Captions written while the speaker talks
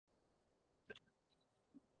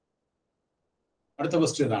അടുത്ത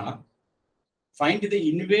ക്വസ്റ്റ്യൻ ഇതാണ്. Find the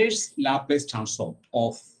inverse Laplace transform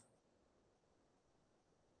of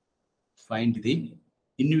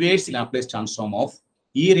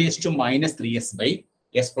e raised to minus 3s by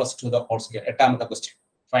s plus 2 the whole square. എട്ടാമത്തെ question.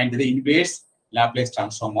 Find the inverse Laplace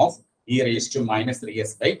transform of e raised to minus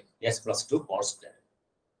 3s by s plus 2 whole square.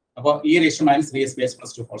 അപ്പോൾ e raised to minus 3s by s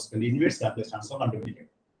plus 2 whole square inverse Laplace transform കണ്ടുപിടിക്കുക.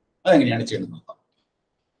 അതെങ്ങനെയാണ് ചെയ്യുന്നത് നോക്കാം.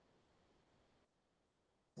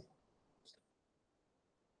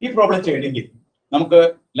 ഈ problem ചെയ്യണമെങ്കിൽ നമുക്ക്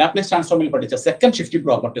Laplace ട്രാൻസ്ഫോമിൽ പഠിച്ച second shifting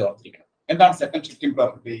property ഓർത്തിരിക്കണം. എന്താണ് second shifting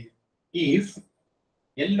property? If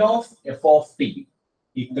L of f of t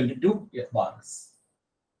equal to f bar s.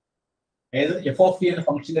 f of t എന്ന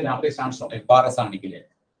ഫംഗ്ഷന്റെ Laplace transform f bar s ആണെങ്കിൽ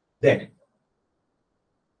then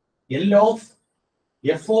L of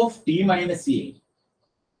f of t minus a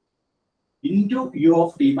into u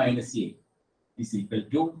of t minus a is equal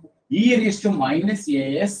to e raised to minus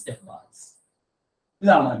as f bar s.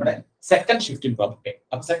 ഇതാണ് നമ്മുടെ second shifting property.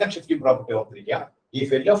 അപ്പൊ second shifting property ഓർത്തിരിക്കുക. If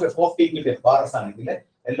L of f of t equal to f bar s ആണെങ്കിൽ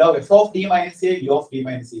L of f of t minus a u of t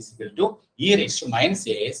minus a is equal to e raised to minus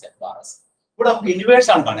as f bar s. ഇവിടെ നമുക്ക് inverse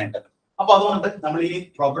ആണ് കാണേണ്ടത്. അപ്പൊ അതുകൊണ്ട് നമ്മൾ ഈ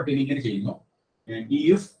property ഇങ്ങനെ ചെയ്യുന്നു.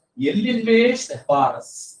 If L inverse f bar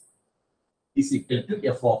s is equal to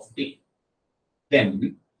f of t, then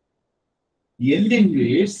L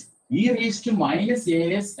inverse e raised to minus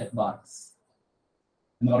as f bar s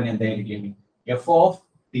എന്ന് പറഞ്ഞാൽ എന്തായിരിക്കും? f of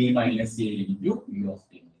t minus a into u of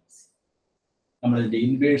t minus a. നമ്മൾ ഇതിന്റെ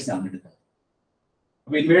inverse ആണ് എടുത്തത്.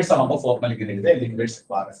 അപ്പൊ inverse ആകുമ്പോൾ formula ഇങ്ങനെ എഴുതുക. L inverse f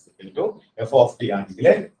bar s equal to f of t ആണെങ്കിൽ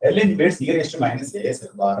L inverse e raised to minus as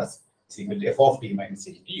f bar s is equal to f of t minus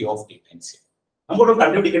a into u of t minus a. നമുക്കിവിടെ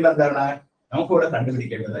കണ്ടുപിടിക്കേണ്ടത് എന്താണ്? നമുക്കിവിടെ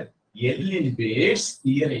കണ്ടുപിടിക്കേണ്ടത് L inverse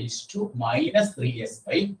e raised to minus 3s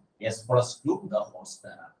by s plus 2 the whole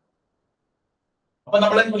square. അപ്പൊ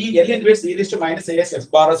നമ്മൾ ഈ L inverse e raised to minus as f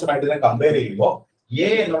bar s ആയിട്ട് ഇതിനെ കമ്പയർ ചെയ്യുമ്പോൾ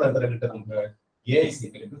a എന്നുള്ള എത്ര കിട്ടും നമുക്ക്? a is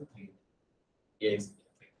equal to 3. a is equal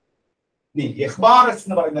to 3. ഇനി f bar s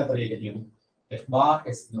എന്ന് പറയുന്നത് എത്രയായിരിക്കും? f bar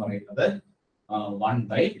s എന്ന് പറയുന്നത് 1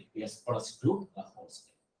 by s plus 2 the whole square.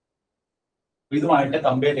 ഇതുമായിട്ട്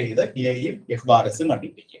കമ്പയർ ചെയ്ത് എയും എഫ് ബാർ എസും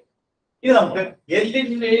കണ്ടുപിടിക്കുക. ഇത് നമുക്ക് L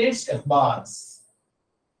inverse f bar s.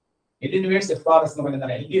 L inverse f bar s എന്ന്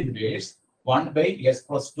പറയുന്നത് L inverse 1 by s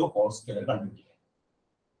plus 2 whole square കണ്ടുപിടിക്കുക.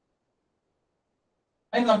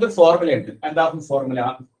 അതിന് നമുക്ക് ഫോർമുല ഉണ്ട്. എന്താണ് formula?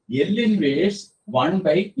 L inverse 1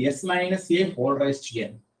 by s minus a whole raised to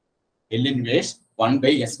n. L inverse 1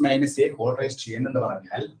 by s minus a whole raised to n എന്ന്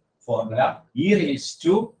പറഞ്ഞാൽ formula e raised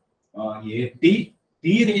to at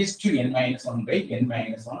t raised to n minus 1 by n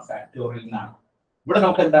minus 1 factorial എന്നാണ്. ഇവിടെ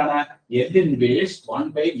നമുക്ക് എന്താണ്? L inverse 1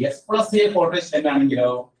 by s plus a whole raised to n ആണെങ്കിലോ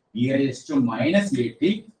e raised to minus at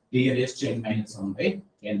t raised to n minus 1 by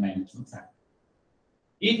n minus 1 factorial.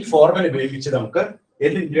 ഈ formula ഉപയോഗിച്ച് നമുക്ക്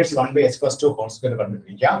L inverse 1 by s plus 2 whole square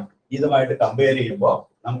കണ്ടുപിടിക്കാം. ഇതുമായിട്ട് compare ചെയ്യുമ്പോൾ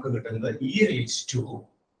നമുക്ക് കിട്ടുന്നത് e raised to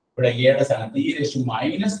ഇവിടെ എയുടെ സ്ഥാനത്ത് e raised to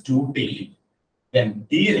minus 2t then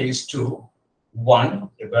t raised to 1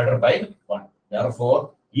 divided by 1. Therefore,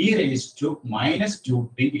 e raised to minus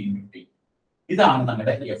 2t into t. ഇതാണ്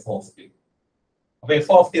നമ്മുടെ f of t. അപ്പോൾ f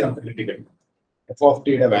of t നമുക്ക് കിട്ടിക്കഴിഞ്ഞു. f of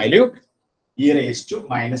t യുടെ value e raised to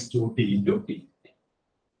minus 2t into t.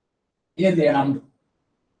 ഇനി എന്ത് ചെയ്യണം?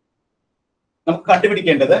 നമുക്ക്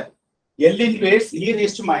കണ്ടുപിടിക്കേണ്ടത് L inverse e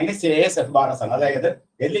raised to minus as f bar s ആണ്. അതായത്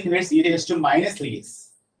L inverse e raised to minus 3s.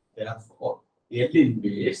 Therefore, L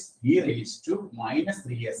inverse e raised to minus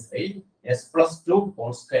 3s by s plus 2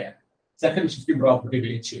 whole square. Second shifting property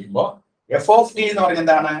ഉപയോഗിച്ച് ചെയ്യുമ്പോൾ f of t എന്ന് പറയുന്നത്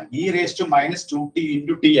എന്താണ്? e raised to minus 2t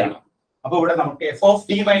into t ആണ്. അപ്പൊ ഇവിടെ നമുക്ക് f of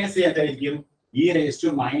t minus a എന്തായിരിക്കും? e raised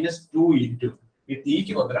to minus 2 into ഈ t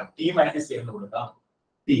ക്ക് പകരം t minus a എന്ന് കൊടുക്കാം.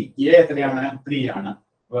 t a എത്രയാണ്? 3 ആണ്.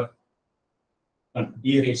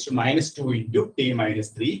 e raised to minus 2 into t minus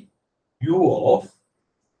 3 u of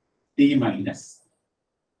t minus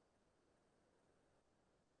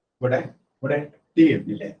ഇവിടെ t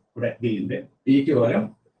ഇല്ലേ? ഇവിടെ t ഉണ്ട്. t ക്ക് പകരം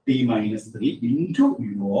t minus 3 into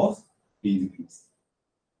u of t minus.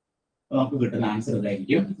 നമുക്ക് കിട്ടുന്ന ആൻസർ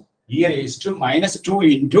ഇതായിരിക്കും e raised to minus 2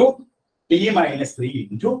 into t minus 3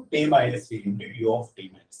 into t minus 3 into u of t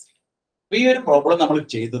minus 3. ഈ ഒരു പ്രോബ്ലം നമ്മൾ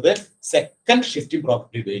ചെയ്തത് സെക്കൻഡ് ഷിഫ്റ്റിംഗ്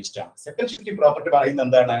പ്രോപ്പർട്ടി ഉപയോഗിച്ചിട്ടാണ്. സെക്കൻഡ് ഷിഫ്റ്റിംഗ് പ്രോപ്പർട്ടി പറയുന്നത്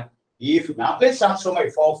എന്താണ്? ഈ Laplace transform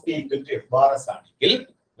f of t equal to f bar s ആണെങ്കിൽ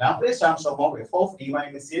Laplace transform of f of t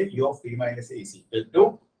minus a u of t minus a is equal to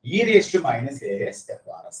e raised to minus as f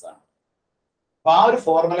bar s ആണ്. അപ്പൊ ആ ഒരു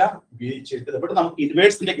formula ഉപയോഗിച്ചിട്ട് ഇവിടെ നമുക്ക്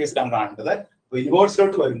ഇൻവേഴ്സിന്റെ കേസിലാണ് കാണേണ്ടത്.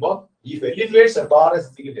 ഇൻവേഴ്സിലോട്ട് വരുമ്പോൾ ഈ L inverse f bar s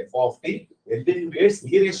equal to f of t, L inverse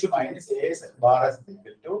e raised to minus as f bar s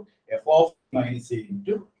equal to f of t minus a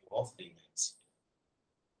into u of t minus.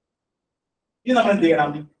 ഇനി നമ്മൾ എന്ത് ചെയ്യണം?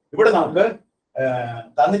 ഇവിടെ നമുക്ക്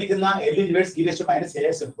തന്നിരിക്കുന്ന L inverse e raised to minus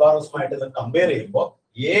as f bar ഉമായിട്ട് compare ചെയ്യുമ്പോൾ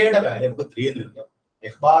എയുടെ value നമുക്ക് 3 എന്ന് കിട്ടും.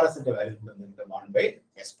 f bar s ന്റെ വാല്യൂ നമുക്ക് 1 by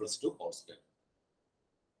s plus 2 whole square.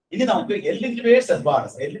 ഇനി നമുക്ക് L inverse f bar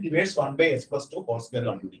s L inverse 1 by s plus 2 whole square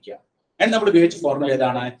കണ്ടുപിടിക്കുക. And നമ്മൾ ഉപയോഗിച്ച ഫോർമുല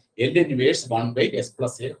ഏതാണ്? L inverse 1 by s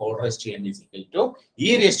plus a whole raised to n is equal to e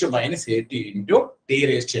raised to minus at into t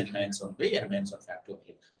raised to n minus 1 by n minus 1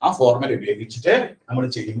 factorial. ആ formula ഉപയോഗിച്ചിട്ട് നമ്മൾ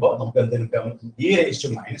ചെയ്യുമ്പോൾ നമുക്ക് എന്ത് കിട്ടും? e raised to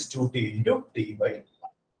minus 2t into t by 1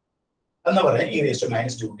 എന്ന് പറയാം. e raised to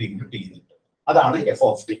minus 2t into t എന്ന് കിട്ടും. അതാണ് f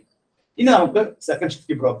of t. ഇനി നമുക്ക് സെക്കൻഡ്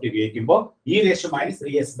ഷിഫ്റ്റ് പ്രോപ്പർട്ടി ഉപയോഗിക്കുമ്പോൾ e raised to minus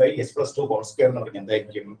 3s by s plus 2 whole square എന്ന് പറഞ്ഞാൽ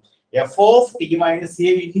എന്തായിരിക്കും? f of t minus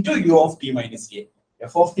a into u of t minus a.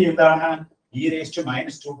 f of t എന്താണ്? e raised to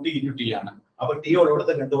minus 2t into t ആണ്. അപ്പോൾ t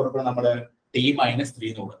ഓടോടത്ത് എന്ത് കൊടുക്കണം? നമ്മൾ t minus 3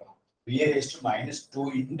 എന്ന് കൊടുക്കണം. e raised to minus 2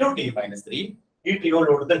 into t minus 3. ഈ t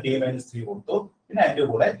ഓടോടത്ത് t minus 3 കൊടുത്തു. പിന്നെ അതിന്റെ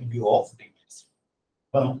കൂടെ u of t minus 3.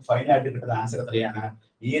 അപ്പോൾ നമുക്ക് ഫൈനൽ ആയിട്ട് കിട്ടുന്ന ആൻസർ എത്രയാണ്?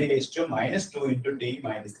 e raised to minus 2 into t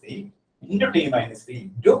minus 3 into t minus 3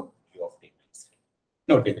 into u of t minus 3.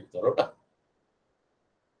 Not ചെയ്തിട്ടുള്ളൂ കേട്ടോ.